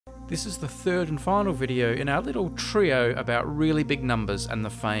This is the third and final video in our little trio about really big numbers and the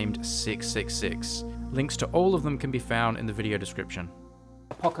famed 666. Links to all of them can be found in the video description.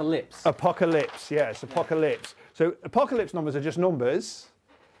 Apocalypse. Apocalypse, yes, apocalypse. So apocalypse numbers are just numbers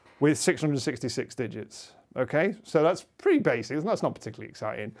with 666 digits, okay? So that's pretty basic, that's not particularly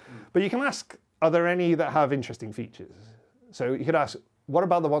exciting. But you can ask, are there any that have interesting features? So you could ask, what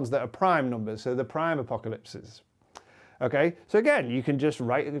about the ones that are prime numbers, so the prime apocalypses? Okay, so again, you can just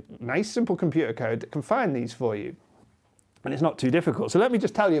write a nice simple computer code that can find these for you. And it's not too difficult. So let me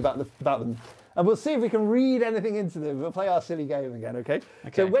just tell you about them. And we'll see if we can read anything into them. We'll play our silly game again, okay?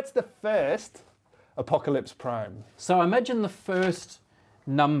 So what's the first apocalypse prime? So I imagine the first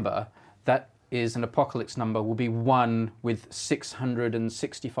number that is an apocalypse number will be 1 with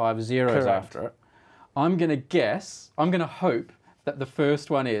 665 zeros Correct. after it. I'm going to guess, I'm going to hope that the first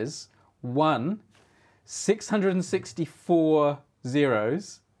one is 1, 664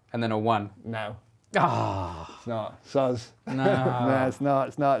 zeros, and then a 1. No. Ah, It's not. Soz. no. No,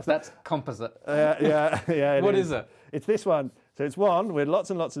 it's not. That's composite. Yeah. What is it? It's this one. So it's 1 with lots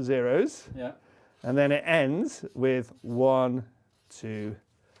and lots of zeros. Yeah. And then it ends with 1, 2,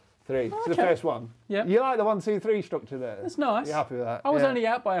 3. So the first one. Yeah. You like the 1, 2, 3 structure there? That's nice. You're happy with that? I was Yeah. only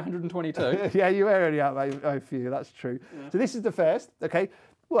out by 122. Yeah, you were only out by a few. That's true. Yeah. So this is the first. Okay.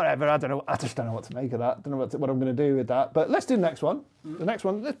 Whatever. I don't know. I just don't know what to make of that. Don't know what I'm going to do with that. But let's do the next one. The next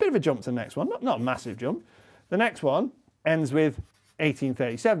one. There's a bit of a jump to the next one. Not a massive jump. The next one ends with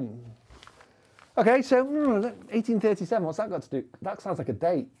 1837. Okay. So 1837. What's that got to do? That sounds like a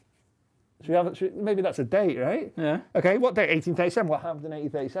date. Maybe that's a date, right? Yeah. Okay, what date? 1837. What happened in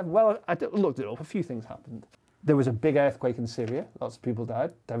 1837? Well, I looked it up. A few things happened. There was a big earthquake in Syria. Lots of people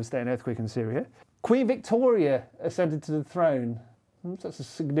died. Devastating earthquake in Syria. Queen Victoria ascended to the throne. So that's a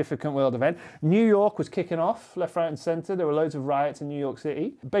significant world event. New York was kicking off, left, right and centre. There were loads of riots in New York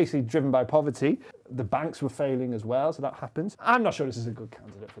City, basically driven by poverty. The banks were failing as well, so that happens. I'm not sure this is a good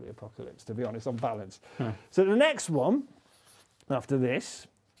candidate for the apocalypse, to be honest, on balance. So the next one, after this,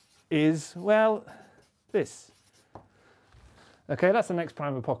 is, well, this. Okay, that's the next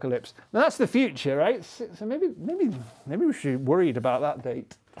prime apocalypse. Now that's the future, right? So maybe we should be worried about that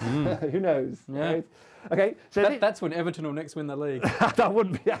date. Who knows? Yeah. Right? Okay, so That's when Everton will next win the league. that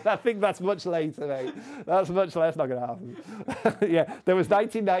wouldn't be. I think that's much later, mate. That's much less not going to happen. Yeah, there was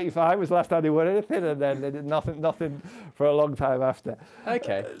 1995 was the last time they won anything, and then they did nothing for a long time after.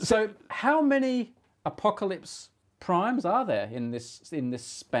 Okay, so how many apocalypse primes are there in this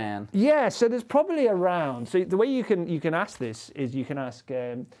span? Yeah, so there's probably around. So the way you can ask this is you can ask.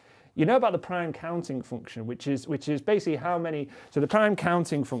 You know about the prime counting function, which is basically how many. So the prime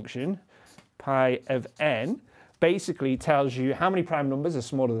counting function, pi of n, basically tells you how many prime numbers are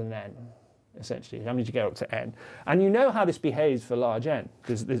smaller than n. Essentially, how many do you get up to n? And you know how this behaves for large n.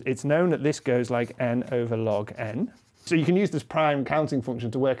 It's known that this goes like n over log n. So you can use this prime counting function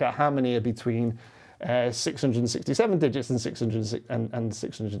to work out how many are between 667 digits and 600 and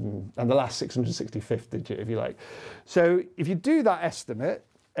 600 and the last 665th digit, if you like. So if you do that estimate,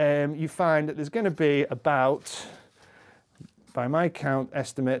 you find that there's going to be about, by my count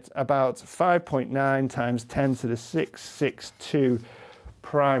estimate, about 5.9 times 10 to the 662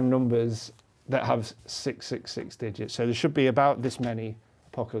 prime numbers that have 666 digits. So there should be about this many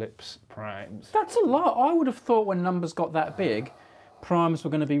apocalypse primes. That's a lot. I would have thought when numbers got that big, primes were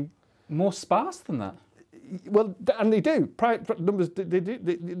going to be more sparse than that. Well, and they do. Numbers, they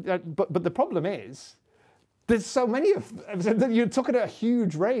do. But the problem is, there's so many of them. You're talking about a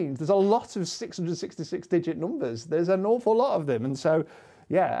huge range. There's a lot of 666-digit numbers. There's an awful lot of them. And so,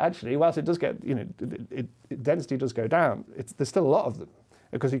 yeah, actually, whilst it does get, density does go down, there's still a lot of them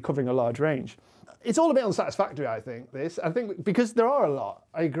because you're covering a large range. It's all a bit unsatisfactory, I think, I think because there are a lot.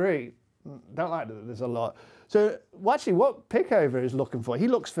 I agree. Don't like that there's a lot. So actually what Pickover is looking for, he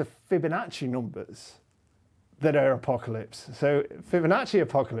looks for Fibonacci numbers that are apocalypse. So Fibonacci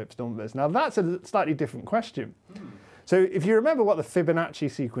apocalypse numbers. Now that's a slightly different question. So if you remember what the Fibonacci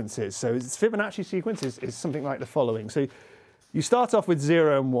sequence is, so its Fibonacci sequence is something like the following. So you start off with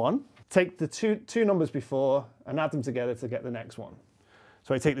 0 and 1, take the two numbers before and add them together to get the next one.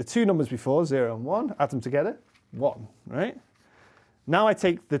 So I take the two numbers before, 0 and 1, add them together, 1, right? Now I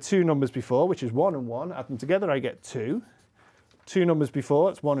take the two numbers before, which is 1 and 1, add them together, I get 2. Two numbers before,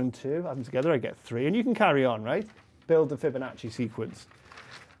 it's 1 and 2, add them together, I get 3. And you can carry on, right? Build the Fibonacci sequence.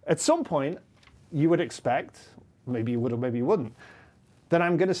 At some point, you would expect, maybe you would or maybe you wouldn't, that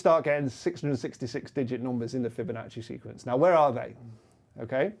I'm going to start getting 666-digit numbers in the Fibonacci sequence. Now, where are they?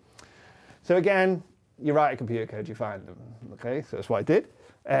 Okay? So again, you write a computer code, you find them. Okay, so that's what I did.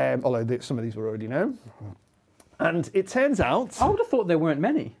 Although some of these were already known. And it turns out... I would have thought there weren't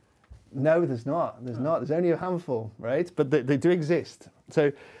many. No, there's not. There's not. There's only a handful, right? But they do exist.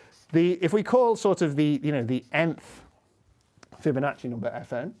 So if we call sort of the nth Fibonacci number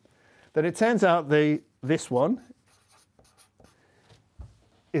Fn, then it turns out this one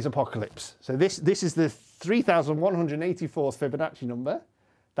is Apocalypse. So this is the 3184th Fibonacci number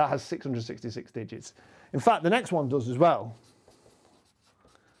that has 666 digits. In fact, the next one does as well.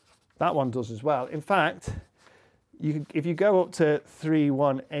 That one does as well. In fact, if you go up to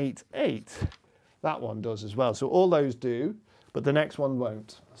 3188, that one does as well. So all those do, but the next one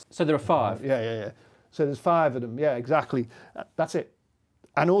won't. So there are 5? Yeah. So there's 5 of them. Yeah, exactly. That's it.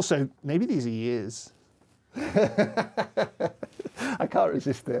 And also, maybe these are years. I can't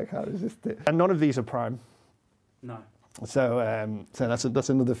resist it. And none of these are prime. No. So that's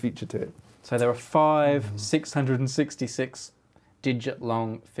another feature to it. So there are 5 666 digit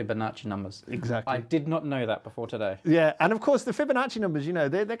long Fibonacci numbers. Exactly. I did not know that before today. Yeah, and of course the Fibonacci numbers,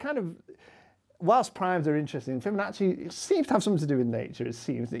 they're kind of, whilst primes are interesting, Fibonacci seems to have something to do with nature. It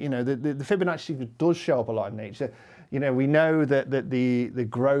seems that, the Fibonacci sequence does show up a lot in nature. We know that the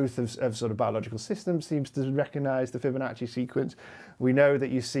growth of sort of biological systems seems to recognise the Fibonacci sequence. We know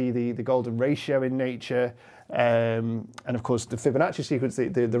that you see the golden ratio in nature. And of course, the Fibonacci sequence,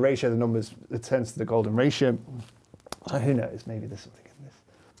 the ratio of the numbers, it tends to the golden ratio. So who knows? Maybe there's something in this.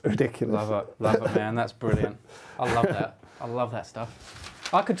 Ridiculous. Love it, man. That's brilliant. I love that. I love that stuff.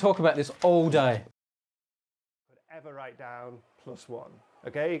 I could talk about this all day. Could ever write down +1.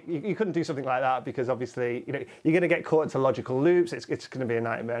 Okay, you couldn't do something like that because obviously, you're going to get caught into logical loops. It's going to be a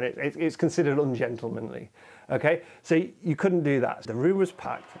nightmare. It's considered ungentlemanly. Okay, so you couldn't do that. The room was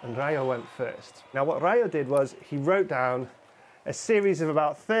packed and Rayo went first. Now, what Rayo did was he wrote down a series of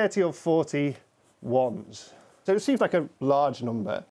about 30 or 40 ones. So it seems like a large number.